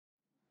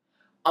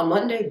On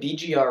Monday,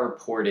 BGR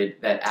reported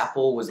that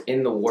Apple was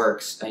in the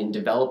works in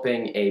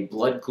developing a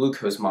blood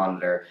glucose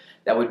monitor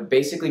that would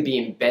basically be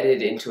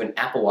embedded into an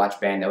Apple Watch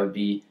band that would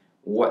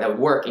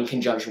work in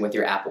conjunction with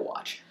your Apple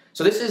Watch.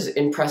 So this is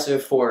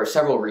impressive for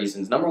several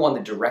reasons. Number one, the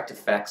direct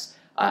effects,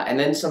 and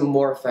then some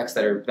more effects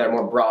that are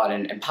more broad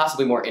and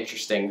possibly more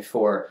interesting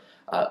for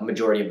a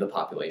majority of the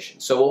population.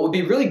 So what would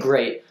be really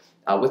great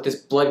with this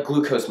blood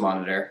glucose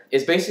monitor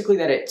is basically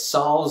that it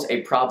solves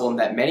a problem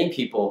that many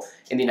people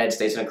in the United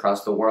States and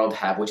across the world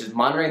have, which is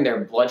monitoring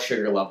their blood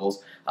sugar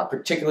levels,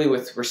 particularly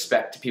with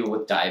respect to people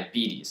with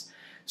diabetes.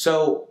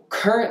 So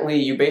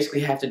currently you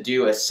basically have to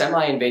do a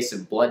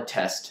semi-invasive blood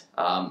test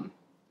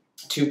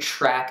to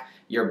track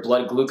your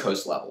blood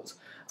glucose levels.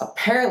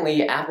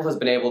 Apparently, Apple has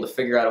been able to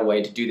figure out a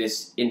way to do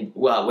this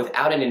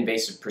without an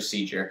invasive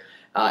procedure,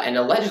 and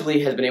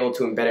allegedly has been able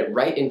to embed it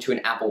right into an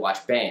Apple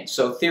Watch band.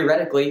 So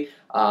theoretically,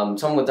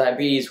 someone with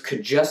diabetes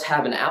could just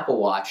have an Apple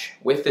Watch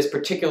with this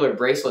particular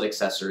bracelet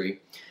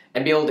accessory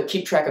and be able to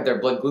keep track of their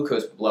blood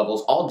glucose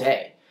levels all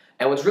day.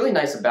 And what's really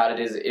nice about it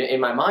is, in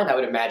my mind, I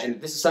would imagine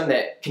that this is something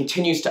that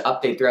continues to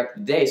update throughout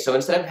the day. So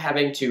instead of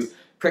having to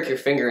prick your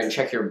finger and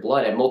check your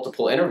blood at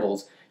multiple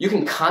intervals, you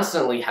can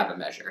constantly have a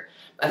measure.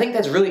 I think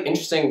that's really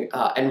interesting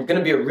and going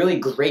to be a really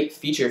great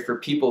feature for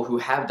people who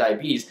have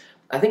diabetes.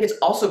 I think it's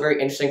also very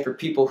interesting for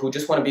people who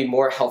just want to be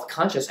more health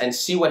conscious and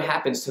see what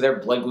happens to their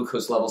blood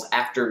glucose levels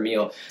after a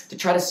meal, to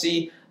try to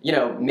see,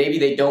 maybe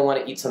they don't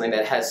want to eat something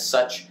that has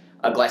such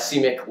a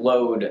glycemic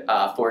load,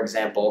 for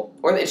example,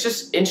 or it's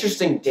just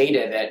interesting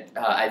data that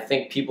I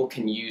think people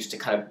can use to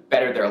kind of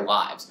better their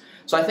lives.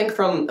 So I think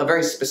from a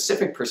very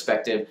specific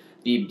perspective,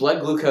 the blood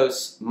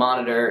glucose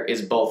monitor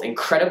is both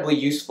incredibly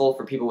useful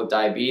for people with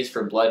diabetes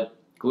for blood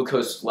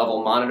glucose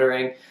level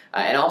monitoring,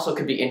 and also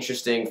could be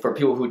interesting for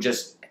people who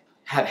just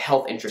have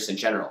health interests in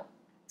general.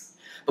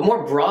 But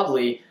more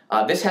broadly,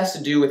 this has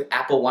to do with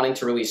Apple wanting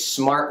to release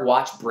smart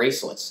watch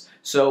bracelets.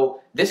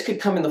 So this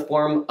could come in the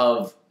form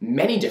of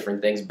many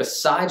different things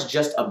besides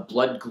just a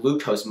blood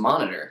glucose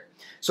monitor.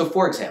 So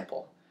for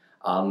example,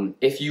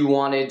 if you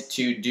wanted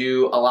to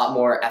do a lot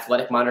more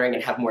athletic monitoring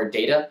and have more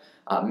data,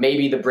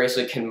 maybe the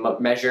bracelet can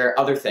measure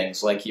other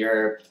things like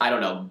your,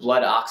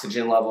 blood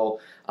oxygen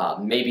level.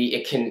 Maybe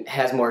it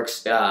has more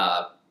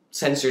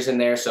sensors in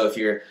there, so if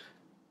you're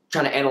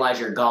trying to analyze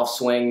your golf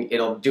swing,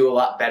 it'll do a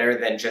lot better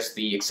than just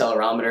the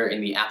accelerometer in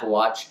the Apple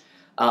Watch.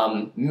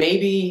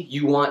 Maybe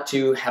you want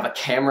to have a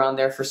camera on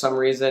there for some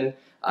reason.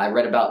 I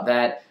read about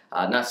that.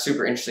 Not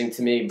super interesting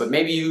to me, but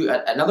maybe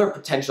another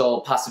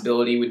potential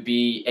possibility would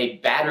be a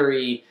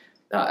battery,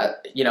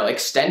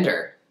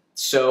 extender.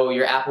 So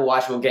your Apple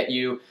Watch will get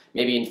you,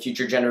 maybe in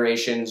future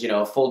generations,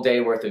 a full day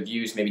worth of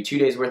use, maybe 2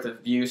 days worth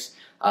of use.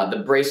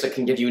 The bracelet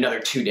can give you another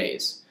 2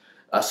 days.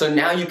 So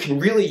now you can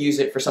really use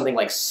it for something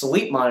like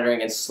sleep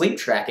monitoring and sleep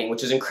tracking,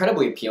 which is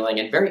incredibly appealing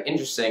and very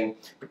interesting,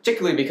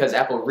 particularly because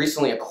Apple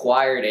recently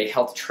acquired a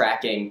health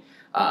tracking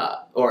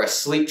or a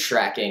sleep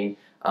tracking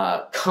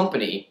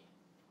company.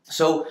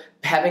 So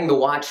having the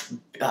watch,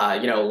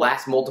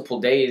 last multiple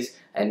days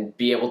and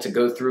be able to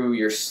go through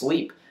your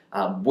sleep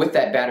with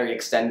that battery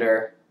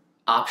extender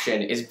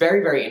option is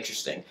very, very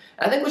interesting.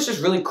 And I think what's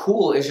just really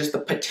cool is just the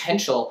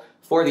potential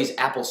for these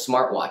Apple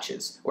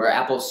smartwatches or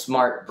Apple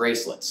smart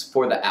bracelets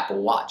for the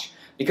Apple Watch,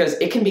 because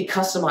it can be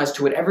customized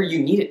to whatever you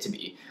need it to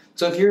be.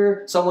 So if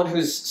you're someone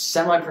who's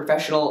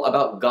semi-professional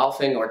about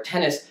golfing or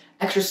tennis,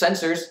 extra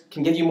sensors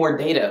can give you more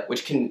data,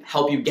 which can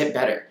help you get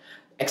better.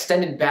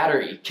 Extended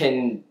battery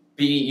can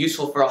be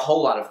useful for a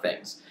whole lot of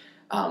things.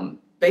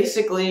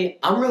 Basically,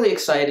 I'm really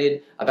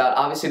excited about,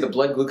 obviously the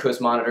blood glucose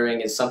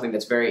monitoring is something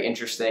that's very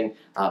interesting,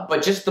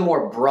 but just the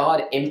more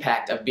broad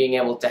impact of being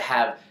able to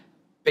have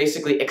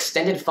basically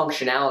extended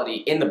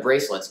functionality in the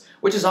bracelets,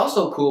 which is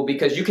also cool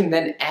because you can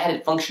then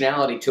add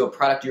functionality to a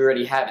product you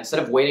already have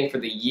instead of waiting for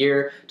the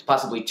year to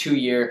possibly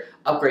 2-year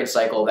upgrade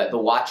cycle that the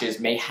watches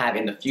may have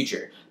in the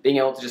future. Being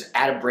able to just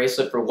add a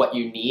bracelet for what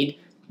you need,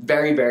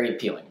 very, very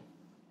appealing.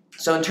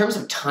 So in terms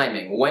of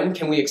timing, when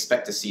can we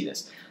expect to see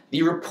this?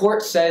 The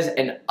report says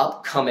an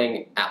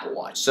upcoming Apple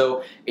Watch.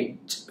 So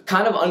it's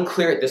kind of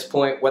unclear at this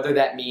point whether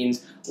that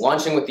means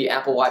launching with the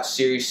Apple Watch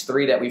Series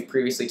 3 that we've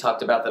previously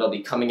talked about that'll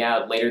be coming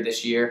out later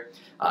this year.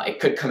 It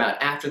could come out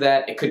after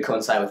that. It could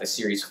coincide with a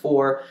Series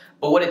 4.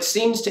 But what it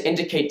seems to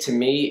indicate to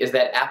me is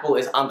that Apple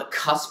is on the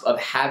cusp of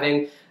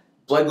having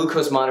blood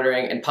glucose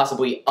monitoring and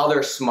possibly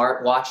other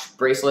smartwatch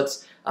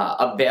bracelets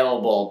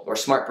available, or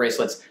smart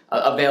bracelets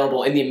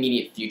available in the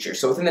immediate future.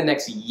 So within the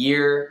next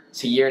year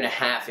to year and a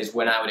half is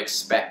when I would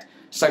expect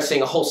to start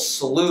seeing a whole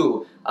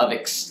slew of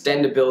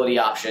extendability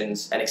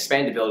options and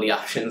expandability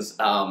options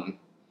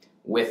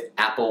with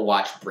Apple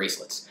Watch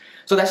bracelets.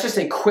 So that's just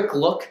a quick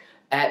look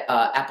at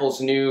Apple's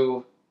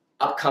new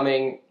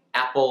upcoming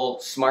Apple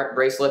smart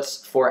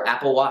bracelets for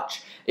Apple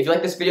Watch. If you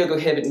like this video, go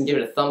ahead and give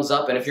it a thumbs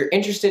up. And if you're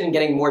interested in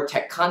getting more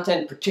tech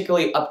content,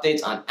 particularly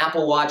updates on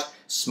Apple Watch,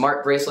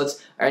 smart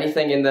bracelets, or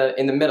anything in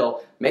the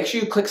middle, make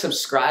sure you click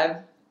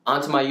subscribe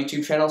onto my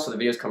YouTube channel so the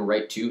videos come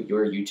right to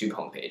your YouTube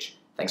homepage.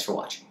 Thanks for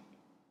watching.